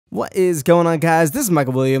What is going on, guys? This is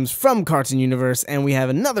Michael Williams from Cartoon Universe, and we have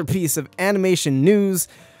another piece of animation news.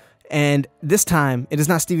 And this time, it is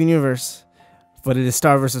not Steven Universe, but it is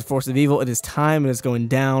Star vs. Force of Evil. It is time, and it's going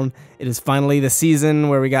down. It is finally the season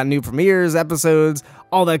where we got new premieres, episodes,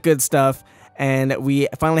 all that good stuff. And we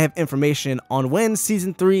finally have information on when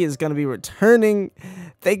Season 3 is going to be returning.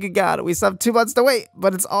 Thank you, God. We still have 2 months to wait,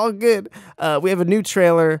 but it's all good. We have a new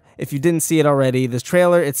trailer. If you didn't see it already, this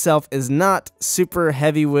trailer itself is not super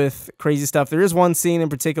heavy with crazy stuff. There is one scene in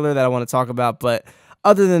particular that I want to talk about, but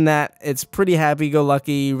other than that, it's pretty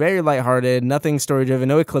happy-go-lucky, very lighthearted, nothing story-driven,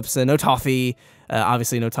 no Eclipse, no Toffee.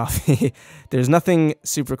 Obviously, no Toffee. There's nothing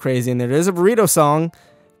super crazy in there. There's a burrito song,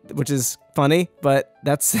 which is funny, but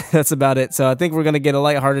that's about it. So I think we're going to get a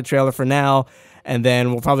lighthearted trailer for now, and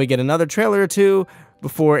then we'll probably get another trailer or two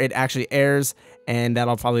before it actually airs, and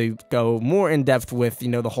that'll probably go more in depth with, you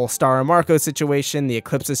know, the whole Star and Marco situation, the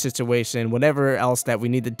Eclipse situation, whatever else that we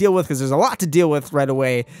need to deal with, because there's a lot to deal with right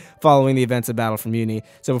away following the events of Battle for Muni.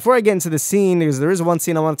 So before I get into the scene, because there is one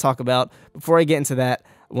scene I want to talk about, before I get into that,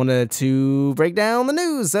 I wanted to break down the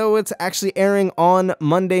news. So it's actually airing on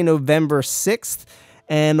Monday, November 6th.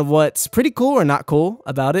 And what's pretty cool or not cool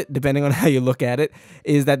about it, depending on how you look at it,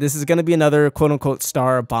 is that this is going to be another quote-unquote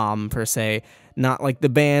Star bomb, per se. Not like the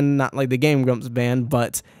band, not like the Game Grumps band,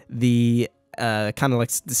 but the kind of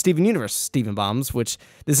like the Steven Universe Steven Bombs, which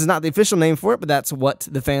this is not the official name for it, but that's what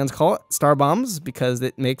the fans call it, Star Bombs, because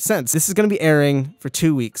it makes sense. This is going to be airing for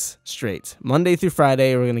 2 weeks straight. Monday through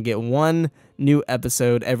Friday, we're going to get one new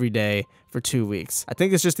episode every day for 2 weeks. I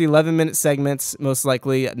think it's just the 11-minute segments, most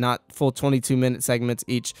likely, not full 22-minute segments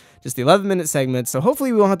each, just the 11-minute segments. So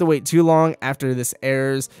hopefully we won't have to wait too long after this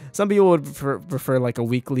airs. Some people would prefer like a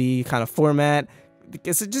weekly kind of format.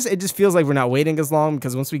 Because it just feels like we're not waiting as long,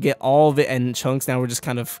 because once we get all of it in chunks, now we're just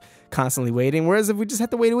kind of constantly waiting. Whereas if we just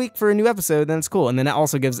have to wait a week for a new episode, then it's cool. And then that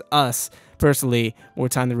also gives us, personally, more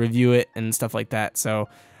time to review it and stuff like that. So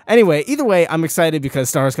anyway, either way, I'm excited because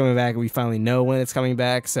Star's coming back and we finally know when it's coming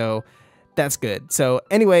back. So that's good. So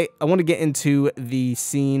anyway, I want to get into the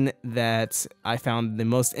scene that I found the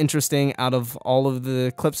most interesting out of all of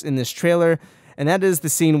the clips in this trailer, and that is the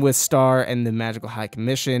scene with Star and the Magical High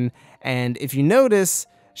Commission. And if you notice,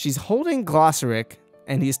 she's holding Glossaric,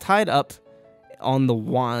 and he's tied up on the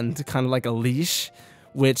wand, kind of like a leash,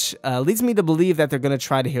 which leads me to believe that they're going to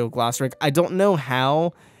try to heal Glossaric. I don't know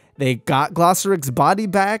how they got Glossaric's body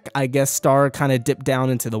back. I guess Star kind of dipped down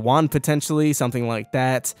into the wand, potentially, something like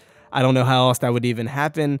that. I don't know how else that would even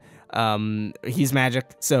happen. He's magic,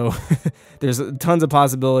 so there's tons of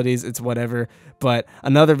possibilities. It's whatever. But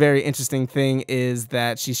another very interesting thing is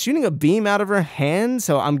that she's shooting a beam out of her hand,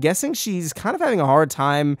 so I'm guessing she's kind of having a hard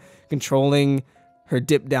time controlling her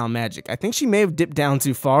dip down magic. I think she may have dipped down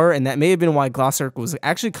too far, and that may have been why Glossaric was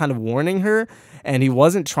actually kind of warning her, and he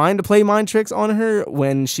wasn't trying to play mind tricks on her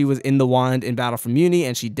when she was in the wand in Battle for Muni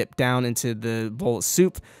and she dipped down into the bowl of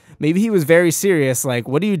soup. Maybe he was very serious, like,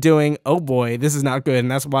 what are you doing? Oh boy, this is not good.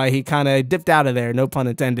 And that's why he kind of dipped out of there, no pun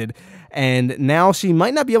intended. And now she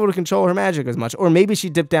might not be able to control her magic as much. Or maybe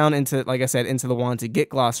she dipped down into, like I said, into the wand to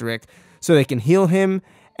get Glossaric so they can heal him.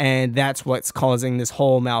 And that's what's causing this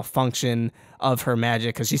whole malfunction of her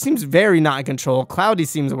magic, because she seems very not in control. Cloudy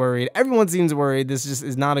seems worried. Everyone seems worried. This just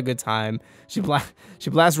is not a good time. She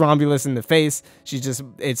blasts Romulus in the face.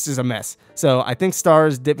 It's just a mess. So I think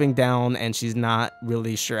Star's dipping down, and she's not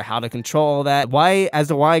really sure how to control all that. As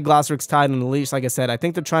to why Glossaric's tied on the leash, like I said, I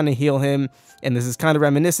think they're trying to heal him, and this is kind of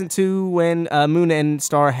reminiscent to when Moon and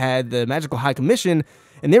Star had the Magical High Commission,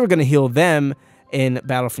 and they were going to heal them in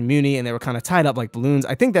Battle for Muni, and they were kind of tied up like balloons.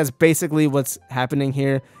 I think that's basically what's happening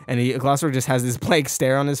here, and Glossaric just has this blank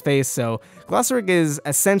stare on his face, so Glossaric is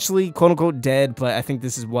essentially quote-unquote dead, but I think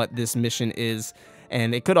this is what this mission is,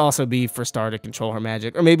 and it could also be for Star to control her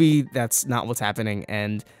magic, or maybe that's not what's happening,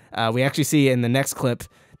 and we actually see in the next clip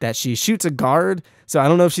that she shoots a guard. So I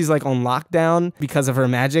don't know if she's like on lockdown because of her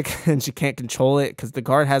magic and she can't control it, because the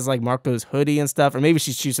guard has like Marco's hoodie and stuff, or maybe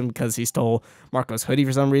she shoots him because he stole Marco's hoodie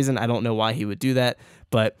for some reason. I don't know why he would do that,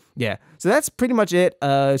 but yeah. So that's pretty much it.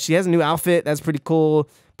 She has a new outfit. That's pretty cool.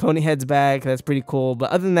 Ponyhead's back. That's pretty cool. But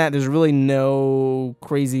other than that, there's really no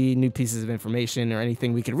crazy new pieces of information or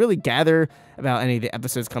anything we could really gather about any of the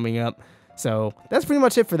episodes coming up. So that's pretty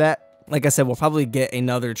much it for that. Like I said, we'll probably get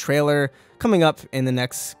another trailer coming up in the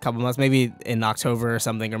next couple months, maybe in October or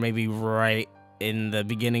something, or maybe right in the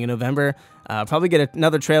beginning of November. Probably get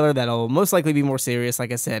another trailer that'll most likely be more serious.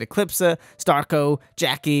 Like I said, Eclipse, Starco,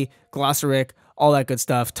 Jackie, Glossaric, all that good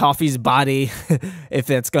stuff. Toffee's body, if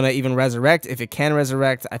it's going to even resurrect, if it can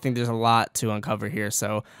resurrect. I think there's a lot to uncover here.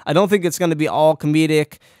 So I don't think it's going to be all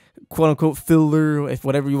comedic, quote-unquote filler, if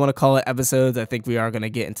whatever you want to call it, episodes. I think we are going to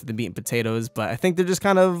get into the meat and potatoes, but I think they're just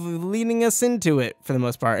kind of leading us into it for the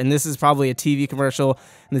most part. And this is probably a TV commercial,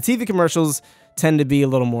 and the TV commercials tend to be a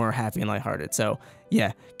little more happy and lighthearted. So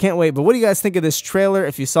yeah, can't wait. But what do you guys think of this trailer?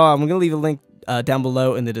 If you saw, I'm going to leave a link down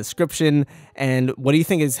below in the description. And what do you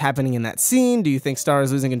think is happening in that scene? Do you think Star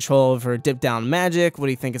is losing control of her dip down magic? What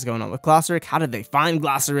do you think is going on with Glossaric? How did they find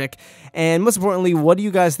Glossaric? And most importantly, what do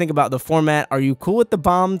you guys think about the format? Are you cool with the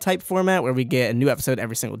bomb type format where we get a new episode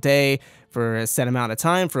every single day for a set amount of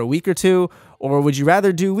time for a week or two? Or would you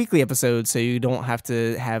rather do weekly episodes so you don't have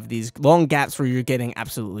to have these long gaps where you're getting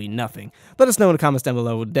absolutely nothing? Let us know in the comments down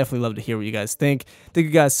below. We'd definitely love to hear what you guys think. Thank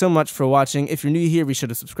you guys so much for watching. If you're new here, be sure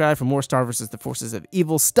to subscribe for more Star vs. the Forces of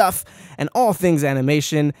Evil stuff and all things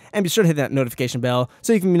animation. And be sure to hit that notification bell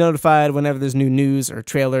so you can be notified whenever there's new news or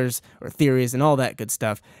trailers or theories and all that good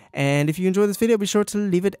stuff. And if you enjoyed this video, be sure to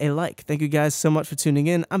leave it a like. Thank you guys so much for tuning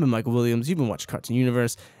in. I've been MYKAL Williams. You've been watching Cartoon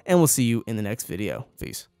Universe, and we'll see you in the next video.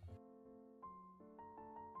 Peace.